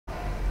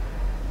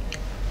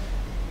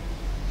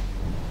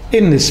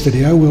In this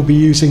video we'll be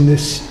using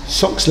this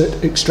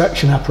Soxhlet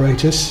extraction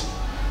apparatus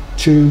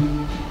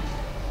to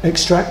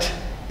extract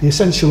the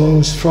essential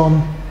oils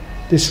from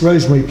this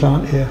rosemary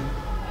plant here.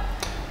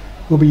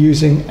 We'll be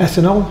using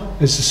ethanol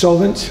as the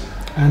solvent,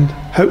 and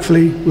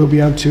hopefully we'll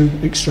be able to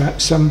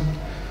extract some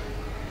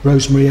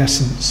rosemary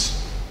essence.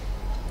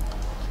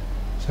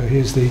 So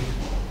here's the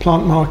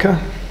plant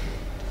marker,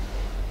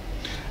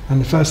 and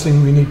the first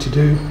thing we need to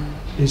do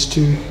is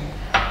to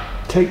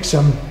take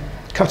some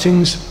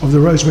cuttings of the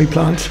rosemary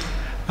plant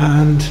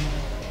and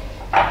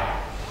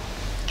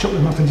chop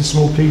them up into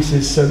small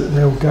pieces so that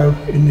they'll go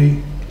in the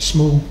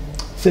small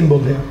thimble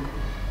here.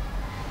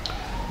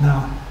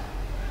 Now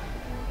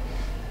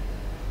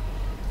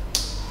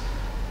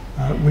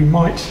we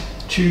might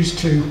choose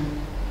to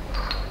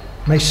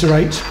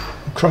macerate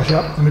and crush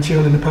up the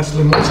material in the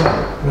pestle and water,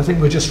 but I think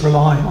we'll just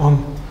rely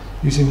on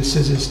using the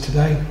scissors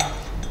today.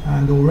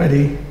 And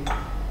already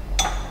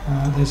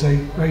there's a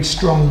very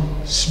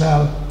strong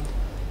smell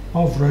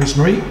of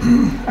rosemary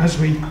as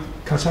we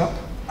cut up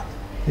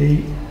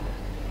the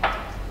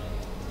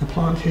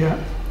plant here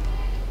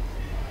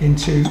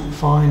into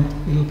fine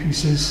little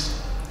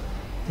pieces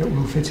that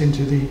will fit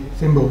into the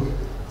thimble.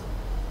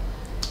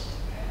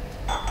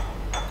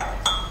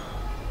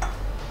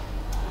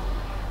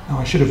 Now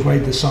I should have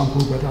weighed the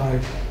sample, but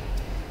I've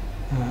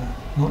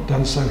not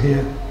done so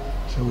here,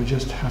 so we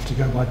just have to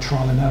go by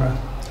trial and error.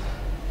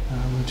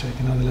 We'll take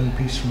another little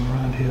piece from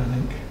around here, I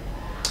think.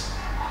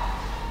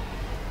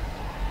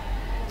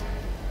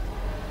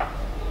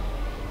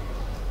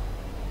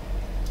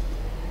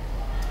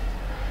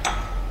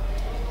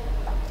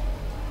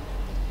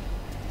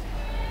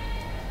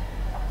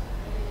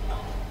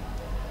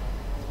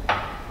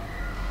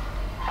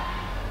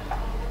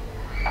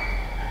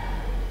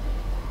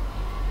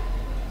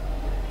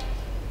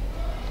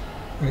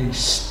 Very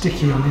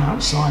sticky on the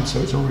outside, so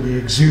it's already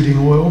exuding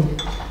oil.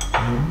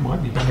 It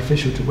might be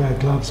beneficial to wear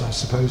gloves, I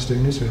suppose,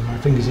 doing this with my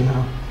fingers are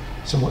now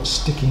somewhat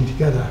sticking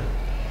together.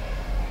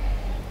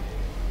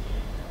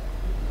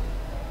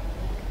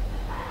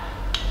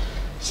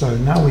 So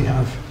now we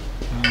have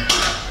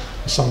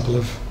a sample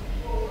of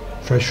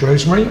fresh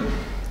rosemary.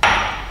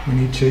 We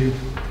need to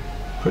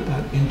put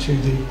that into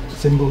the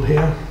thimble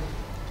here,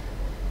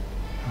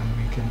 and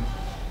we can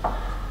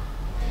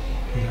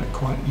do that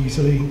quite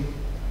easily.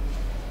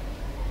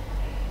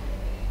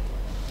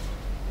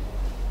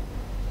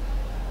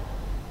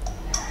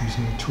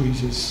 Using the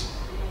tweezers.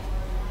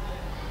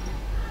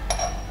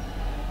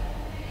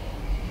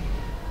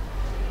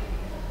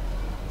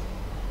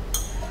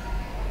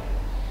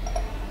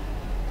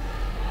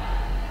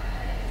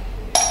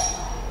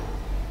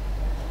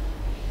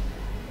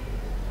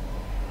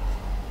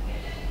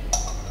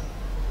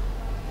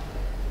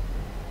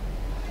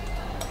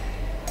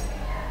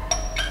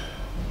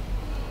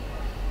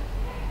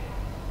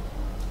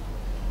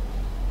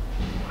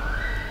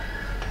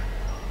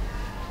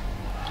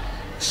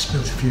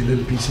 Spilled a few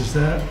little pieces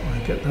there.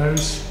 I'll get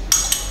those.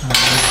 And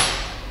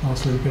the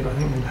last little bit, I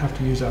think we'll have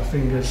to use our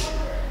fingers.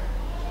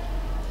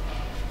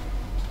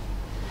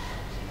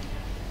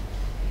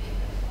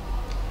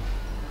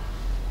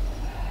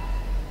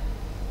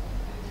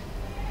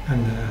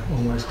 And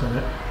almost got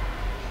it.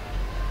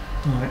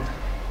 Right,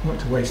 not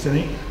to waste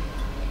any.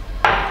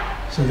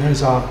 So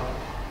there's our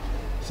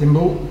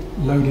thimble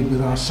loaded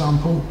with our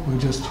sample. We'll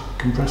just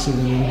compress it a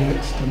little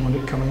bit. Don't want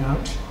it coming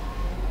out.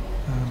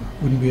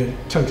 Wouldn't be a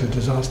total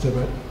disaster,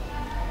 but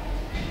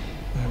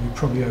we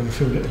probably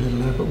overfilled it a little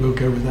there, but we'll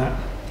go with that.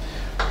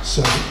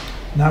 So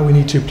now we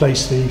need to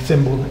place the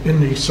thimble in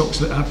the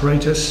Soxhlet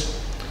apparatus,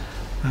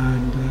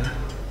 and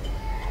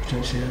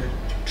potentially a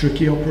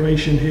tricky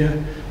operation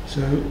here.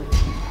 So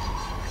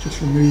just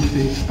remove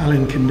the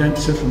Allen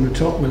condenser from the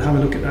top. We'll have a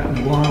look at that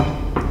in a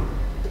while.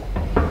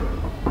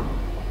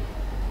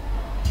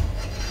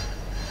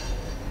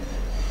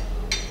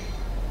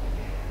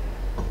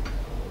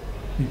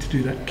 Need to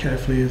do that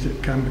carefully, as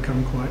it can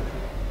become quite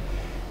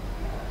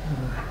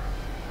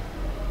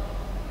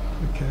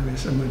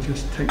precarious. And we'll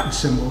just take the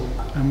symbol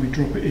and we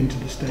drop it into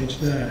the stage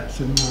there.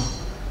 So now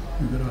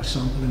we've got our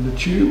sample in the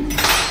tube.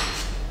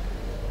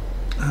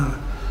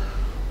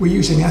 We're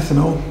using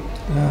ethanol.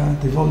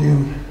 The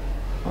volume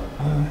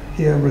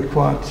here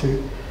required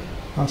to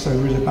pass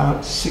over is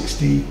about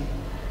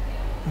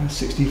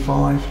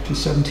 65 to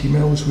 70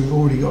 mils. We've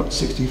already got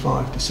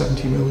 65 to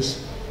 70 mils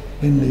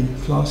in the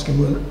flask, and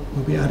we'll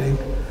be adding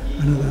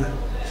another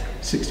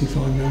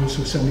 65 mils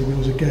or 70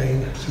 mils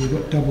again, so we've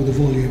got double the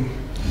volume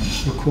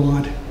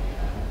required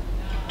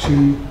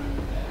to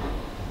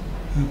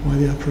by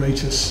the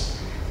apparatus.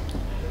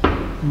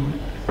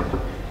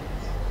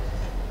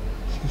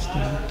 Just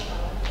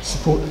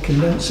support the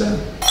condenser,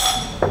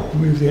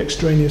 remove the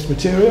extraneous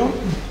material.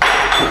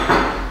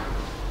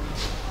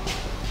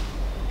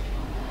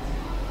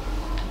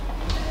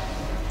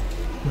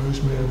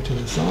 Rosemary over to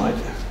the side.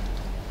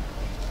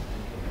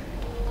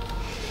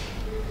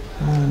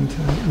 And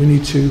we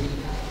need to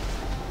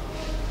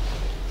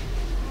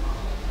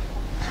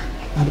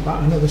add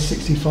about another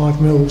 65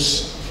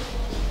 mils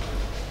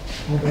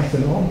of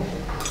ethanol.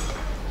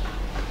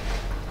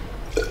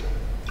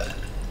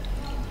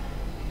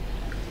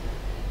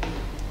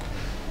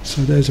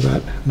 So there's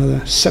about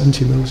another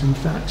 70 mils in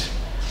fact,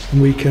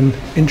 and we can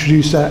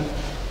introduce that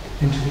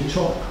into the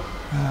top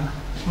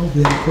of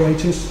the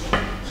apparatus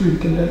through the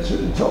condenser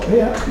at the top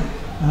here,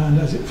 and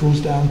as it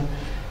falls down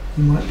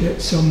you might get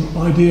some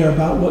idea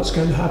about what's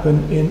going to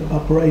happen in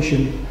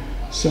operation.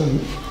 So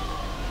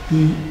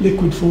the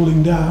liquid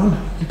falling down,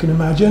 you can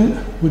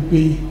imagine, would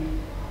be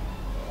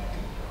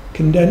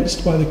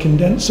condensed by the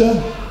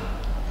condenser.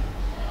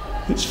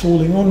 It's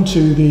falling onto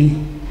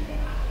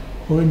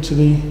into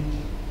the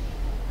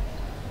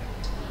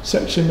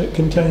section that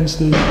contains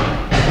the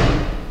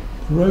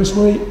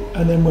rosemary,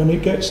 and then when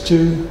it gets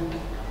to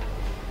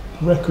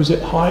the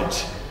requisite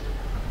height,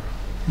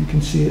 you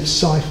can see it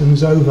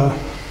siphons over.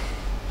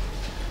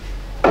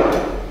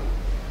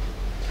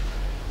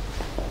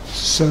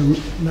 So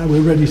now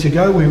we're ready to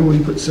go. We've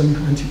already put some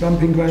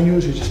anti-bumping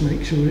granules, we just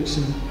make sure it's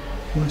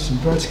nice and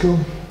vertical.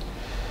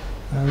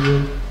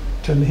 We'll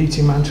turn the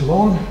heating mantle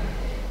on.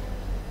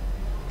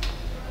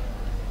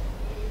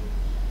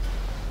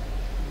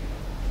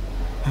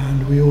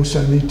 And we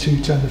also need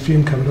to turn the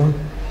fume cupboard on.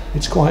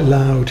 It's quite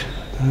loud,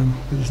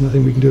 but there's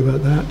nothing we can do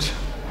about that.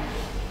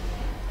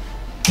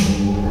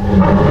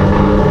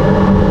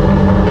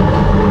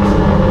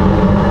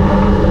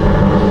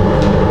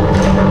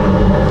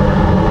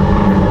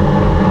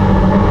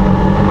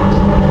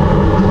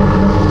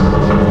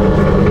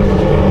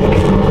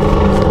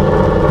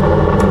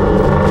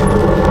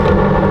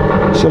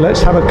 So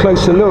let's have a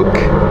closer look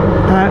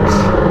at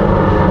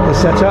the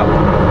setup.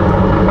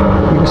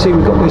 You can see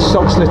we've got this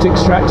Soxhlet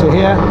extractor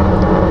here,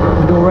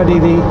 and already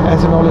the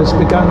ethanol has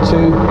begun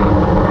to,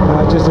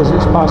 just as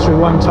it's passed through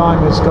one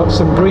time, it's got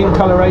some green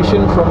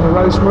coloration from the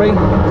rosemary.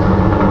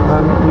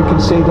 You can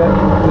see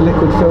that the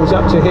liquid fills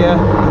up to here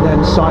and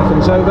then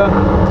siphons over,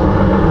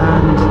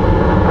 and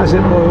as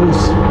it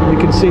boils you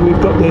can see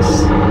we've got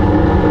this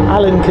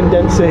Allen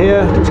condenser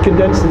here which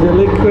condenses the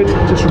liquid.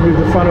 Just remove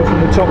the funnel from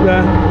the top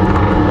there.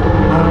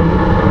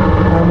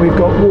 And we've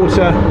got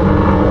water,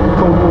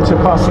 cold water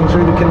passing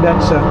through the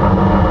condenser.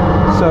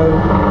 So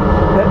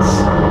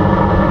let's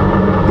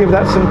give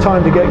that some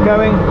time to get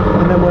going,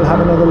 and then we'll have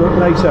another look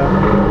later.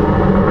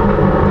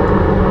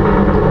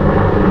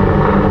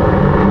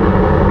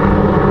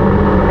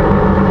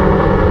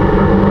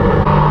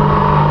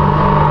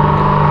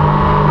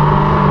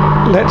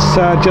 Let's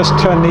just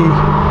turn the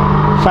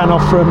fan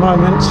off for a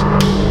moment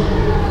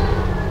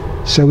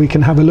so we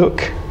can have a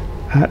look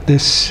at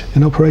this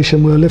in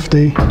operation. We'll lift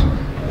the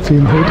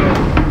fume hood.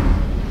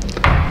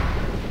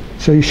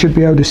 So you should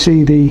be able to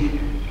see the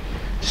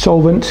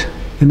solvent,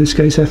 in this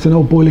case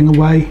ethanol, boiling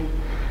away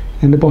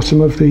in the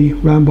bottom of the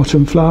round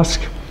bottom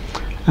flask,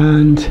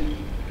 and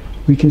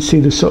we can see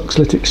the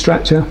Soxhlet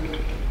extractor,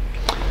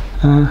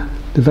 the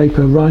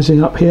vapour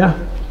rising up here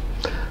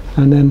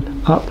and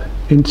then up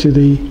into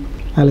the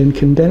Allen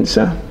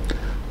condenser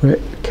where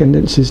it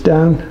condenses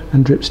down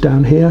and drips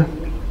down here.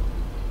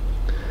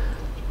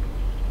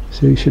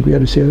 So you should be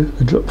able to see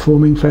a drop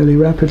forming fairly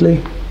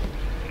rapidly,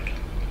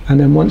 and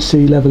then once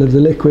the level of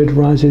the liquid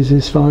rises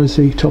as far as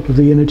the top of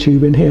the inner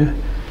tube in here,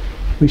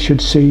 we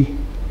should see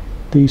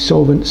the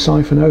solvent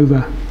siphon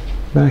over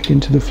back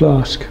into the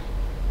flask.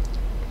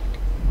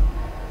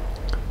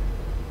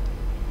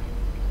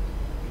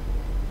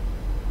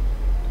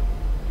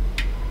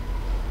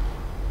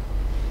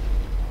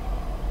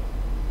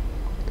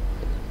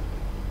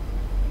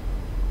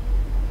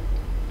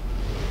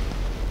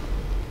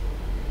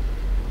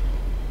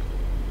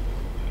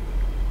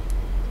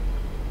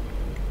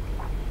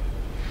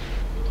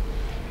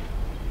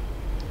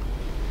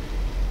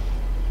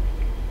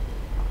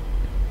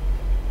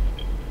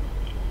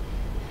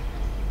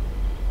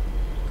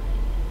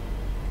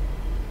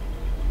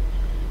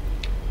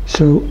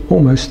 So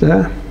almost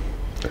there,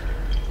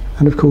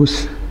 and of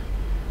course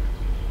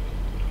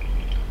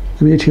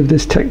the beauty of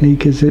this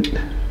technique is it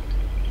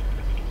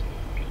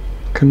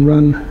can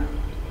run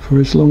for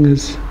as long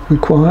as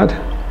required,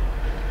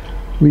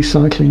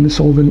 recycling the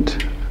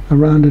solvent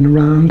around and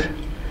around,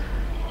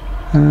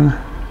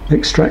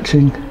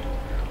 extracting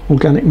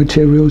organic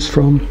materials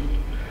from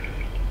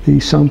the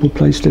sample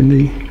placed in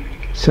the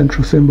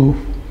central thimble.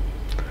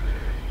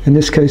 In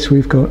this case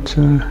we've got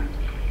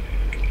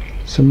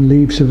some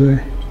leaves of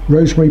a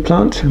rosemary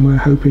plant, and we're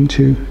hoping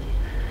to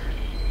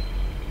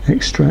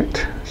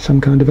extract some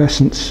kind of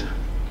essence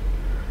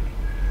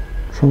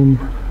from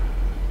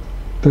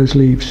those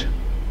leaves.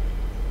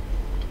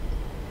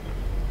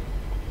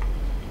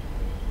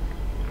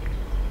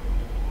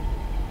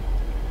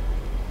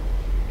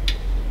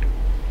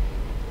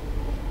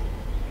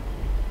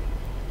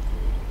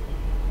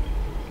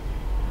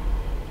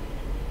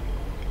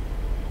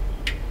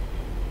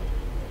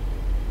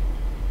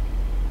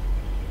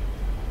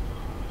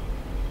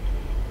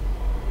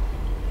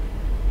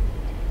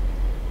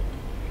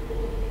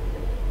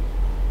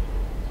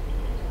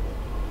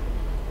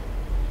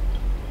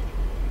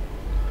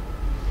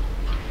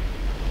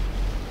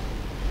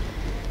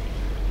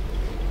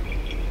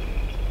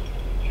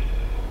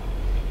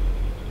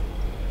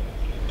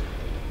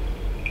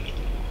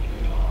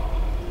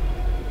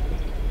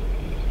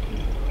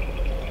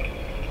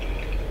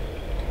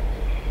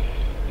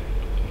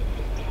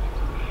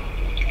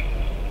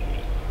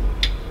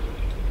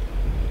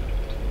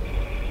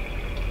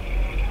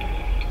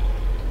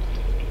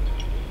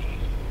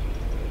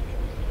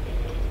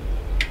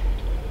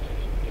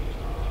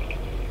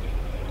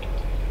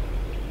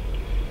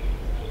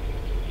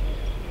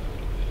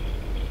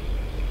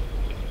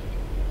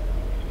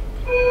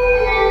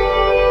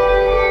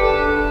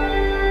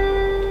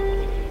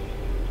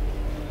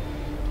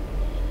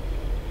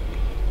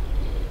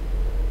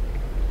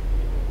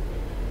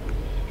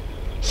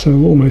 So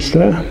almost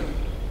there.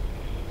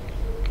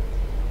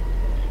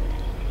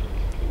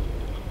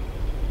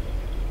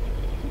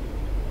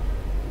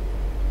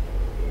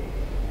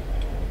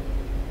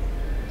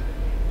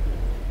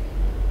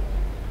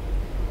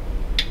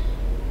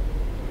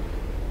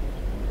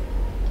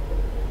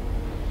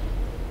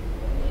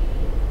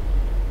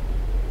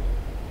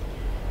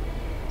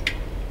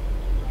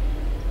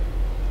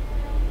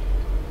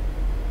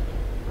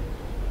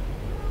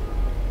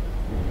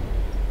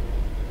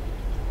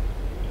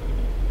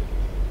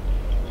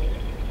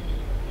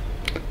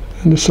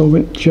 And the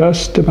solvent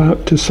just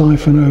about to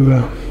siphon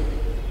over.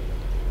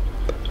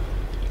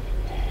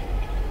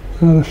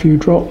 Another few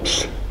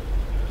drops.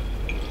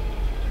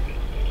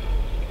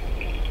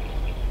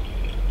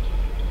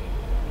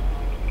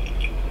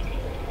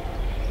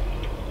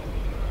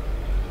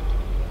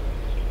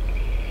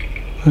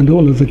 And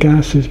all of the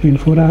gas has been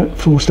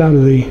forced out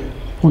of the,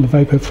 all the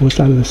vapour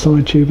forced out of the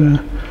side tube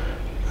there,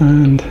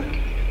 and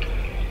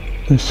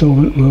the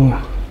solvent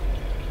will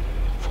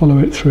follow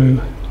it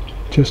through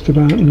just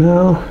about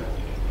now.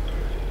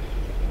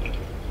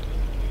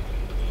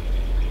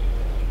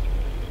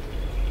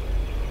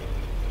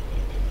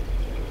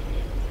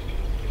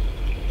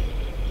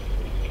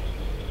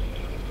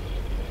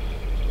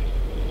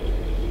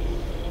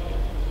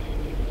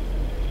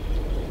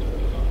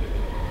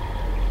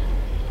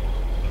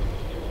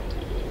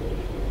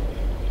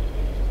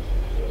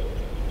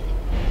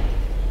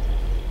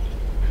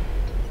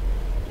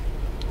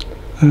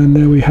 And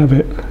there we have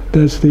it.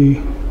 There's the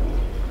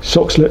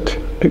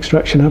Soxhlet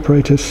extraction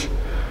apparatus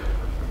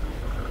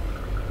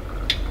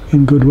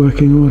in good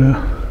working order.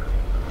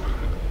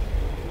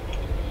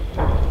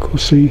 Of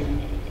course, the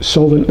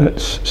solvent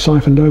that's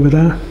siphoned over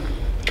there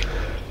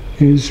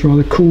is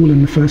rather cool,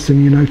 and the first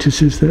thing you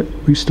notice is that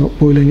we stopped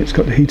boiling, it's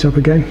got to heat up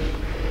again.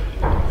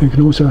 You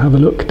can also have a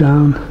look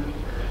down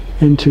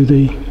into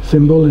the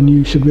thimble and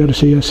you should be able to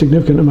see a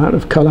significant amount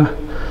of colour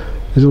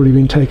has already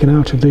been taken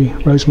out of the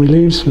rosemary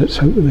leaves. Let's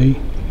hope that the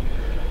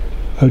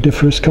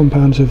odoriferous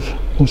compounds have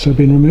also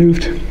been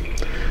removed.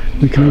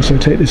 We can also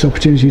take this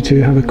opportunity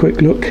to have a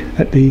quick look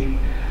at the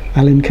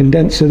alum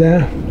condenser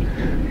there,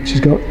 which has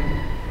got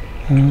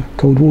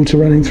cold water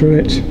running through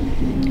it,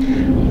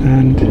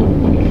 and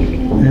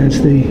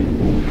there's the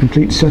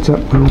complete setup.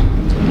 We'll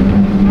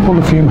pull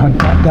the fume hood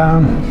back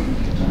down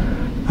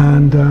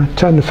and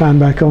turn the fan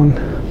back on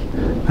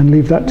and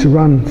leave that to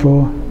run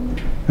for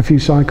a few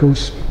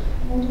cycles.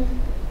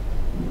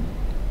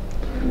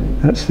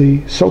 That's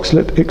the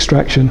Soxhlet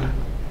extraction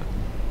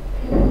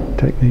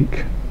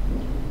technique.